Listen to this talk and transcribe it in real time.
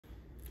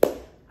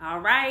All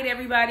right,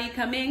 everybody,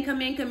 come in.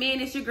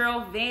 It's your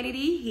girl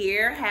Vanity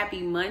here.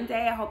 Happy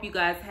Monday. I hope you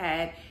guys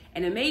had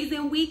an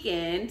amazing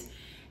weekend.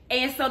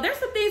 And so there's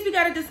some things we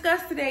got to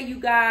discuss today, you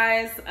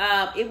guys.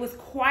 It was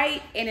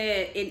quite an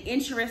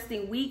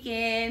interesting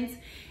weekend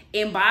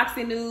in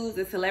boxing news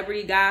and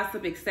celebrity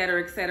gossip,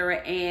 etc.,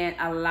 etc. And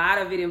a lot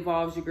of it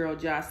involves your girl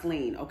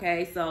Joseline,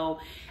 okay? So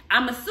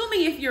I'm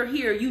assuming if you're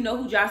here, you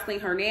know who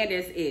Joseline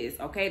Hernandez is,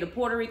 okay? The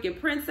Puerto Rican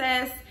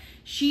princess.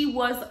 She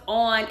was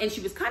on, and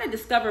she was kind of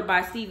discovered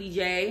by Stevie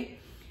J,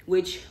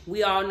 which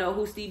we all know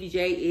who Stevie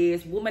J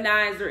is,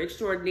 womanizer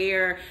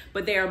extraordinaire,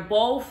 but they are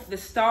both the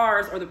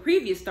stars or the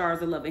previous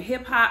stars of Love and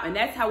Hip Hop, and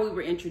that's how we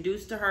were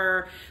introduced to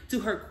her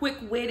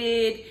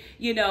quick-witted,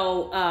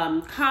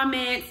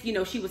 comments.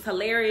 She was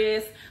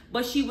hilarious,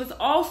 but she was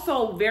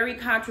also very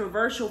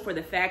controversial for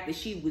the fact that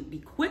she would be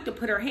quick to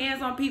put her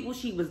hands on people.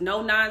 She was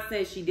no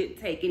nonsense. She didn't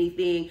take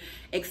anything,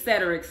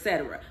 etc.,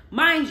 etc.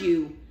 Mind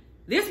you,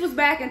 this was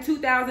back in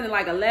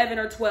 2011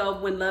 or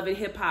 12 when Love and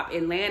Hip Hop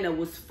Atlanta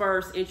was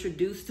first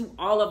introduced to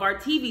all of our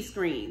TV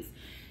screens.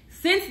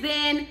 Since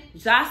then,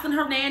 Joseline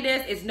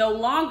Hernandez is no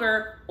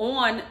longer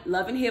on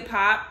Love and Hip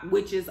Hop,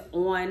 which is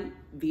on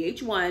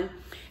VH1.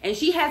 And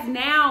she has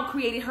now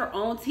created her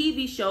own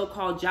TV show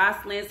called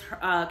Joseline's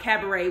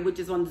Cabaret, which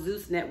is on the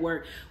Zeus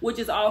Network, which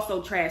is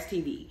also trash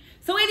TV.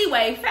 So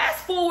anyway,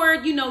 fast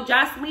forward,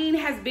 Joseline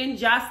has been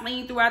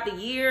Joseline throughout the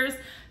years,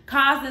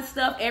 causing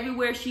stuff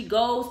everywhere she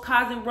goes,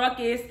 causing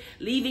ruckus,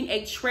 leaving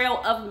a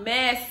trail of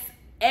mess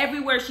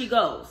everywhere she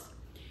goes.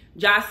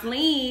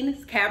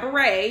 Joseline's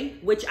Cabaret,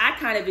 which I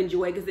kind of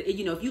enjoy because,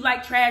 if you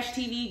like trash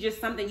TV, just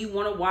something you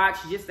want to watch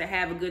just to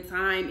have a good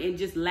time and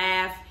just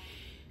laugh,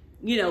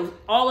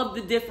 all of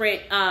the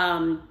different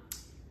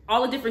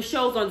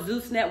shows on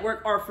Zeus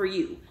Network are for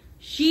you.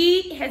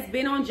 She has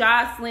been on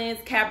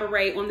Joseline's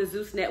Cabaret on the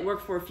Zeus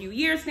Network for a few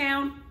years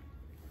now.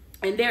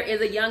 And there is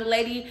a young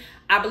lady,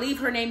 I believe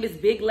her name is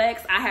Big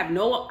Lex. I have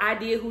no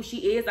idea who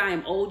she is. I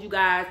am old, you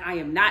guys. I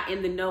am not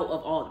in the know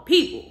of all the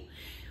people.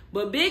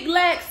 But Big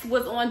Lex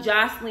was on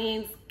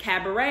Joseline's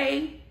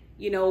Cabaret,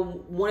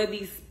 one of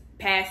these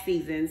past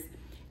seasons.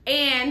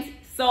 And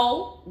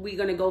so we're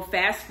going to go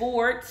fast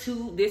forward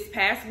to this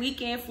past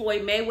weekend.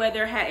 Floyd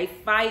Mayweather had a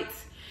fight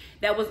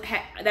that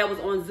was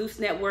on Zeus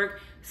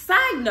Network.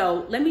 Side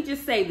note, let me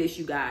just say this,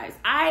 you guys.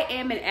 I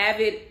am an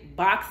avid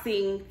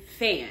boxing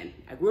fan.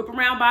 I grew up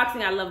around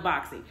boxing. I love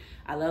boxing.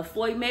 I love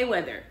Floyd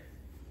Mayweather.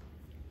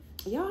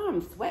 Y'all,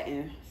 I'm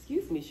sweating.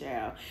 Excuse me,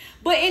 child.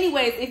 But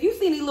anyways, if you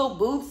see any little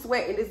boob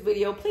sweat in this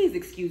video, please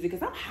excuse it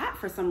because I'm hot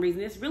for some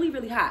reason. It's really,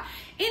 really hot.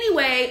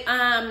 Anyway,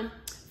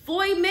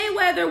 Floyd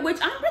Mayweather, which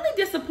I'm really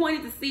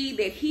disappointed to see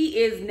that he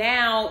is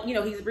now,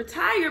 he's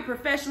retired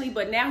professionally,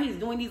 but now he's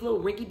doing these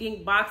little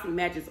rinky-dink boxing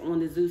matches on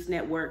the Zeus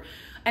Network.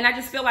 And I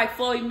just feel like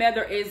Floyd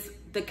Mayweather is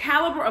the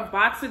caliber of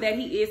boxer that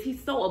he is.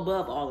 He's so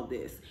above all of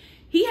this.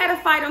 He had a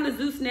fight on the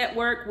Zeus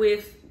Network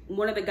with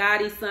one of the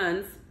Gotti's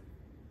sons.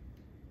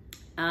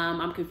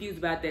 I'm confused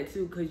about that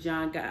too because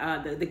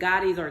the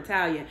Gottis are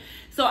Italian.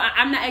 So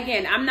I'm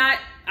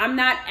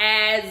not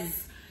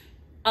as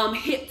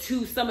hip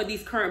to some of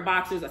these current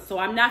boxers. So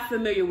I'm not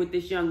familiar with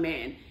this young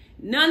man.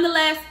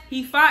 Nonetheless,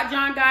 he fought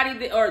John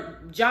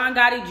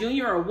Gotti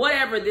Jr. or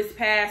whatever this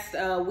past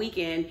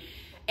weekend.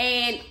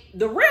 And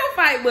the real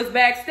fight was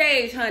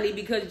backstage, honey,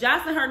 because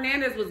Joseline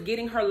Hernandez was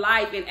getting her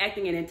life and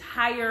acting an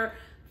entire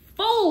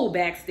fool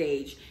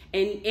backstage.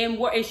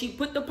 And she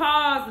put the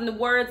pause, in the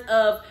words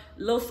of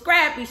Lil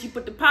Scrappy, she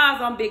put the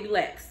pause on Big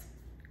Lex.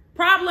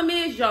 Problem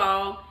is,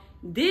 y'all,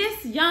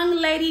 this young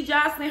lady,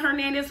 Joseline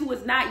Hernandez, who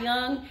is not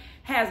young,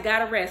 has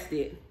got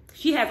arrested.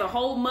 She has a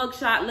whole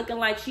mugshot looking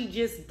like she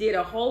just did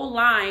a whole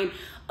line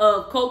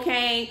of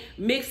cocaine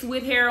mixed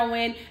with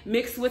heroin,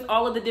 mixed with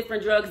all of the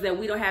different drugs that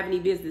we don't have any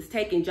business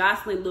taking.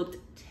 Joseline looked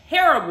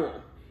terrible.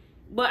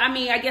 But I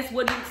mean, I guess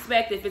what do you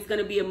expect if it's going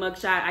to be a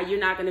mugshot? You're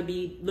not going to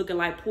be looking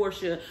like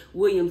Portia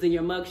Williams in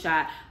your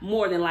mugshot,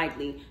 more than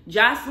likely.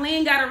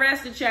 Joseline got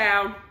arrested,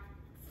 child.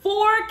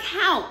 4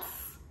 counts.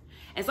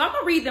 And so I'm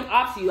going to read them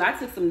off to you. I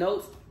took some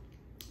notes.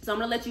 So I'm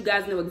going to let you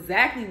guys know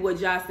exactly what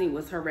Joseline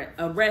was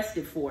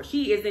arrested for.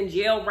 She is in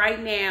jail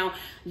right now.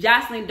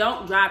 Joseline,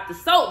 don't drop the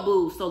soap,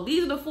 boo. So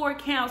these are the 4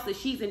 counts that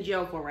she's in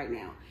jail for right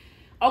now.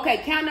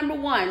 Okay, count number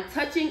 1,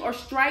 touching or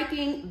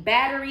striking,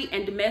 battery,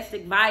 and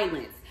domestic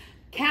violence.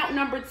 Count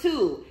number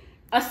 2,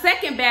 a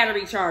second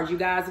battery charge, you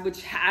guys,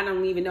 which I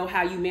don't even know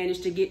how you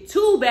managed to get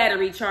 2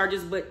 battery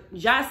charges. But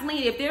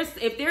Joseline, if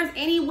there's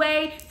any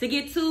way to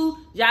get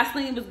 2,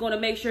 Joseline was going to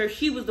make sure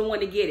she was the one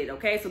to get it.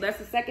 Okay, so that's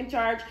the second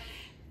charge.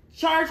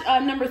 Charge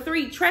number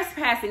 3,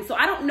 trespassing. So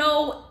I don't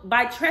know,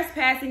 by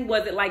trespassing,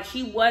 was it like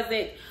she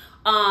wasn't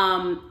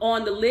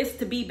on the list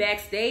to be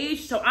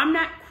backstage? So I'm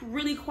not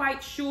really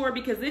quite sure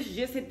because this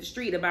just hit the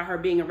street about her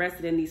being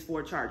arrested in these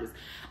 4 charges.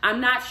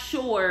 I'm not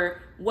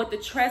sure what the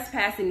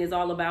trespassing is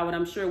all about, but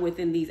I'm sure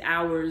within these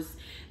hours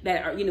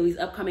that are, these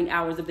upcoming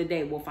hours of the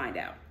day, we'll find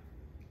out.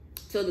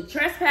 So the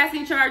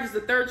trespassing charge is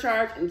the 3rd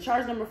charge, and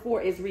charge number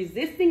 4 is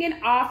resisting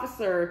an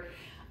officer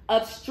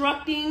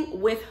obstructing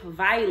with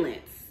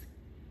violence.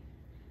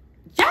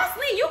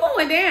 Joseline, you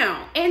going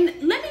down. And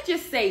let me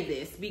just say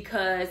this,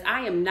 because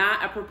I am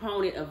not a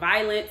proponent of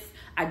violence.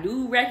 I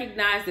do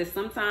recognize that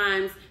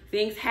sometimes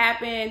things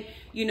happen,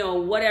 you know,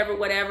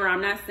 whatever.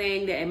 I'm not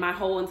saying that in my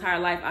whole entire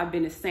life I've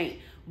been a saint.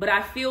 But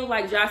I feel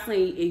like,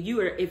 Joseline,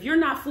 if you're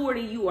not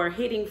 40, you are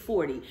hitting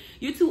 40.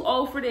 You're too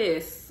old for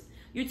this.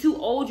 You're too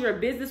old. You're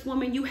a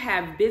businesswoman. You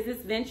have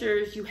business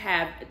ventures. You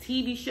have a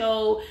TV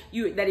show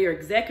that you're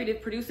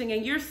executive producing,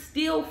 and you're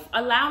still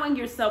allowing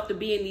yourself to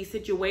be in these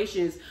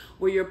situations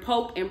where you're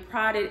poked and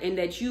prodded and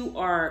that you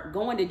are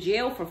going to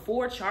jail for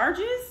 4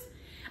 charges.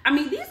 I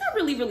mean, these are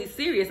really, really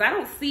serious. I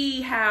don't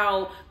see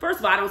how, first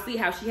of all, I don't see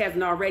how she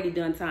hasn't already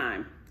done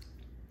time,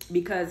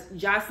 because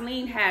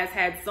Joseline has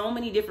had so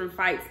many different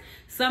fights,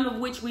 some of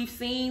which we've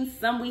seen,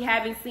 some we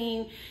haven't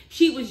seen.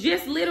 She was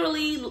just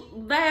literally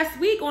last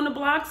week on the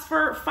blocks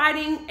for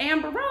fighting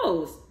Amber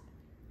Rose.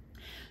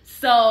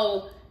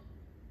 So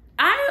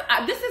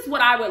this is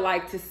what I would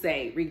like to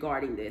say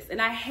regarding this.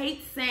 And I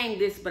hate saying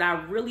this, but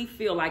I really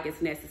feel like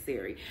it's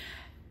necessary.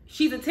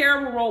 She's a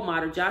terrible role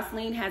model.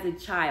 Joseline has a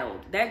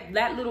child.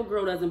 That little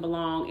girl doesn't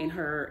belong in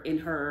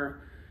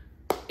her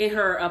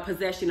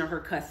possession or her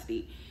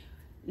custody.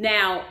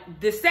 Now,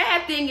 the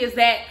sad thing is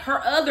that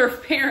her other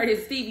parent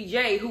is Stevie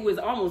J, who is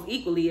almost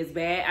equally as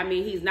bad. I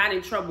mean, he's not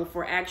in trouble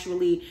for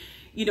actually,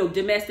 you know,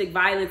 domestic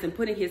violence and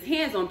putting his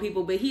hands on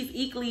people, but he's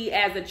equally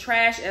as a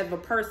trash of a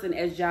person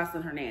as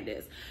Joseline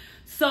Hernandez.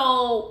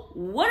 So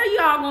what are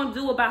y'all going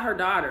to do about her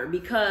daughter?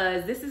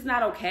 Because this is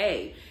not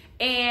okay.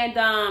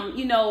 And,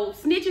 you know,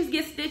 snitches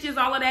get stitches,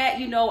 all of that,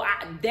 you know,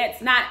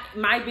 that's not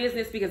my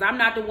business, because I'm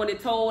not the one that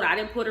told. I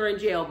didn't put her in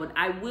jail. But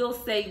I will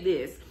say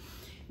this,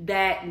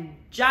 that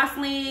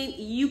Joseline,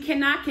 you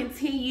cannot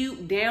continue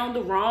down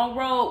the wrong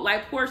road.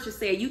 Like Portia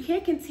said, you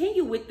can't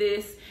continue with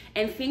this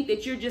and think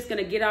that you're just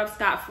going to get off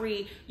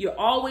scot-free. You're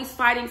always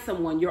fighting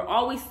someone. You're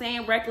always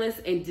saying reckless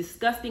and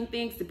disgusting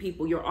things to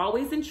people. You're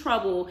always in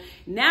trouble.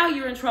 Now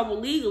you're in trouble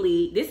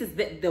legally. This is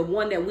the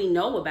one that we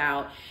know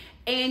about.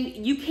 And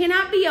you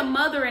cannot be a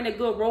mother and a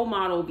good role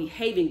model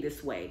behaving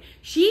this way.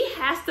 She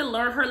has to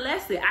learn her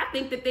lesson. I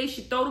think that they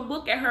should throw the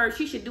book at her.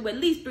 She should do at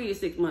least 3 to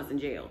 6 months in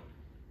jail.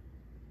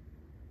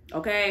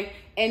 Okay.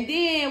 And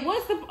then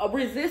what's the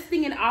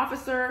resisting an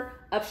officer,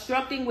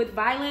 obstructing with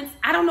violence?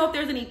 I don't know if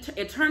there's any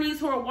attorneys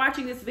who are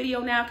watching this video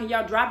now. Can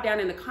y'all drop down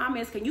in the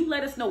comments? Can you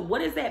let us know, what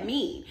does that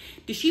mean?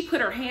 Did she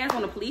put her hands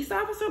on a police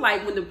officer?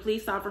 Like when the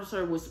police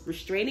officer was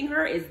restraining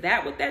her? Is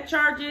that what that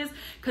charge is?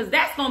 Because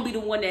that's going to be the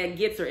one that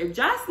gets her. If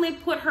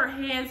Joseline put her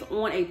hands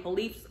on a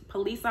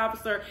police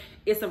officer,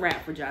 it's a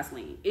wrap for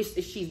Joseline.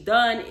 She's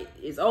done.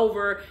 It's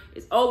over.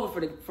 It's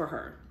over for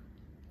her.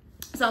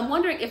 So I'm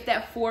wondering if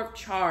that 4th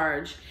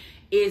charge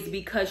is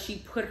because she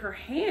put her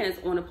hands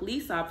on a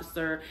police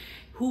officer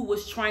who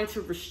was trying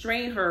to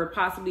restrain her,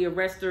 possibly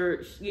arrest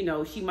her. You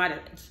know, she might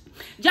have.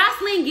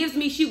 Joseline gives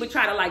me she would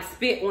try to like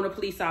spit on a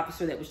police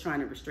officer that was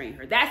trying to restrain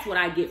her. That's what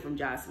I get from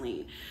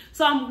Joseline.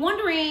 So I'm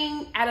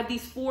wondering, out of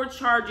these 4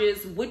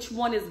 charges, which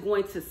one is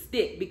going to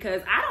stick?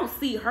 Because I don't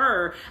see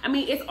her. I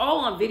mean, it's all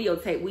on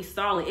videotape. We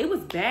saw it. It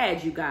was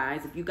bad, you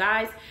guys. If you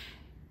guys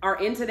are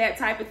into that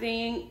type of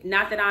thing,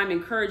 not that I'm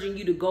encouraging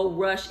you to go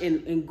rush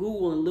and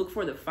Google and look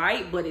for the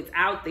fight, but it's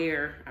out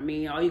there. I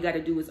mean, all you got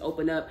to do is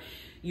open up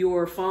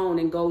your phone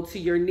and go to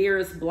your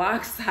nearest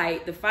blog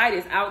site. The fight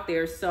is out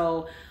there.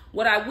 So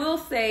what I will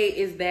say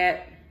is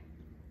that,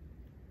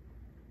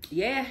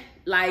 yeah,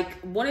 like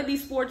one of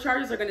these 4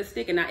 charges are going to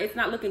stick, and it's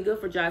not looking good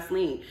for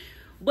Joseline.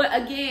 But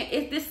again,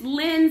 if this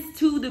lends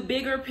to the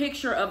bigger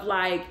picture of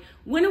like,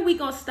 when are we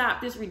going to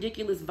stop this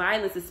ridiculous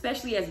violence,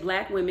 especially as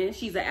Black women?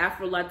 She's an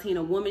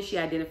Afro-Latina woman. She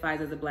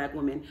identifies as a Black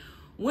woman.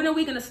 When are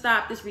we going to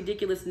stop this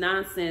ridiculous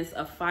nonsense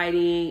of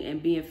fighting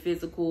and being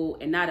physical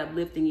and not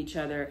uplifting each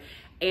other?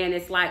 And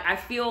it's like, I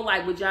feel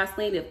like with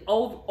Joseline, if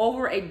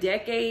over a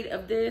decade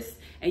of this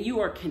and you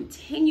are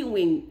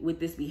continuing with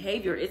this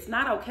behavior, it's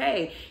not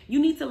okay.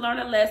 You need to learn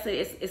a lesson.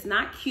 It's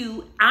not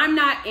cute. I'm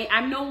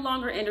no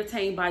longer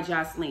entertained by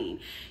Joseline.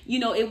 You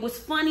know, it was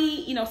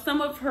funny. You know, some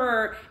of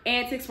her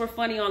antics were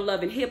funny on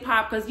Love and Hip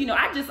Hop because, you know,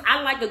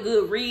 I like a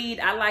good read.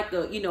 I like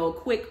a, you know, a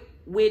quick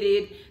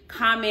witted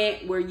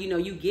comment where, you know,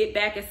 you get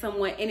back at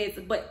someone,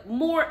 and but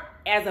more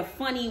as a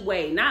funny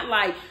way, not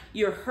like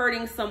you're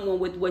hurting someone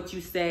with what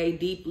you say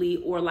deeply,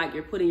 or like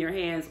you're putting your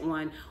hands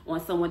on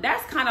someone.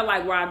 That's kind of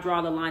like where I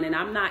draw the line, and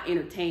I'm not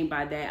entertained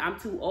by that. I'm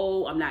too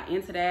old. I'm not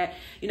into that.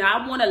 You know,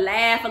 I want to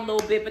laugh a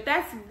little bit, but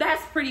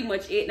that's pretty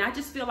much it. And I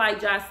just feel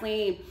like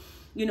Joseline,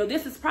 you know,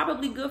 this is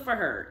probably good for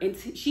her, and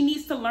she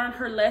needs to learn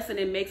her lesson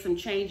and make some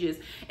changes.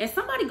 And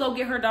somebody go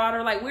get her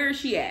daughter. Like, where is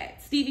she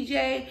at? Stevie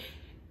J?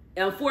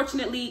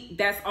 Unfortunately,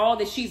 that's all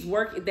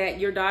that that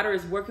your daughter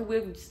is working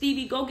with.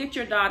 Stevie, go get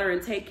your daughter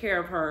and take care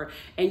of her.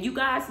 And you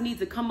guys need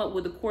to come up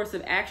with a course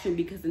of action,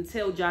 because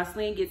until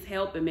Joseline gets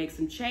help and makes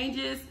some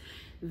changes,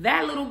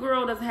 that little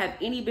girl doesn't have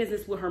any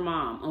business with her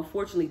mom.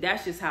 Unfortunately,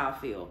 that's just how I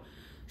feel.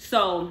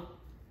 So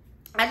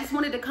I just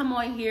wanted to come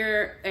on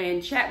here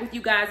and chat with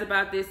you guys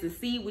about this and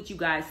see what you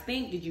guys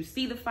think. Did you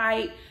see the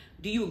fight?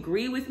 Do you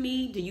agree with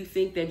me? Do you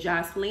think that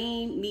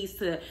Joseline needs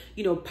to,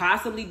 you know,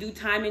 possibly do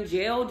time in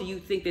jail? Do you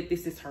think that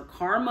this is her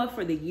karma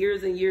for the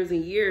years and years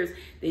and years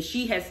that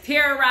she has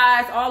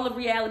terrorized all of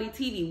reality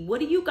TV?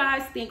 What do you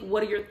guys think?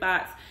 What are your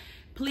thoughts?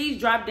 Please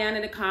drop down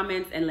in the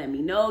comments and let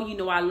me know. You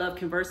know, I love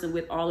conversing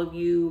with all of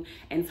you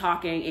and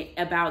talking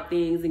about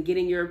things and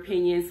getting your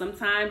opinions.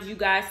 Sometimes you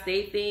guys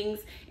say things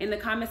in the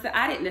comments that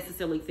I didn't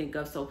necessarily think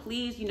of. So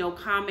please, you know,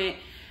 comment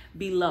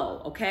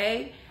below,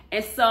 okay?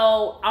 And so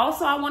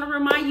also I want to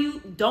remind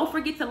you, don't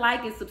forget to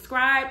like and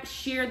subscribe,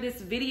 share this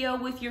video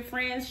with your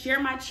friends, share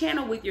my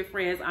channel with your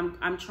friends.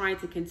 I'm trying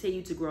to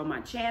continue to grow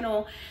my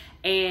channel,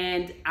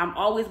 and I'm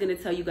always going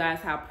to tell you guys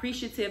how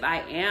appreciative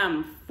I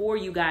am for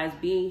you guys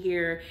being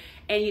here.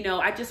 And, you know,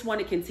 I just want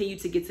to continue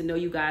to get to know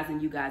you guys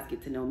and you guys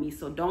get to know me.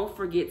 So don't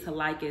forget to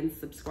like and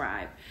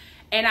subscribe.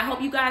 And I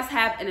hope you guys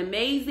have an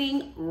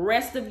amazing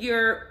rest of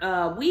your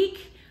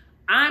week.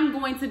 I'm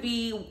going to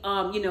be,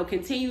 you know,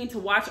 continuing to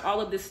watch all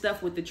of this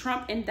stuff with the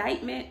Trump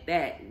indictment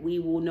that we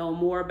will know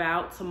more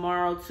about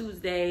tomorrow,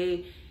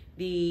 Tuesday,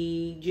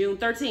 the June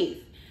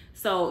 13th.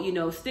 So, you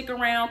know, stick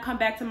around, come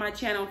back to my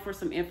channel for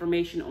some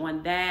information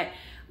on that.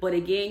 But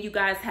again, you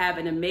guys have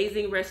an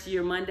amazing rest of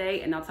your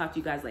Monday, and I'll talk to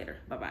you guys later.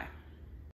 Bye-bye.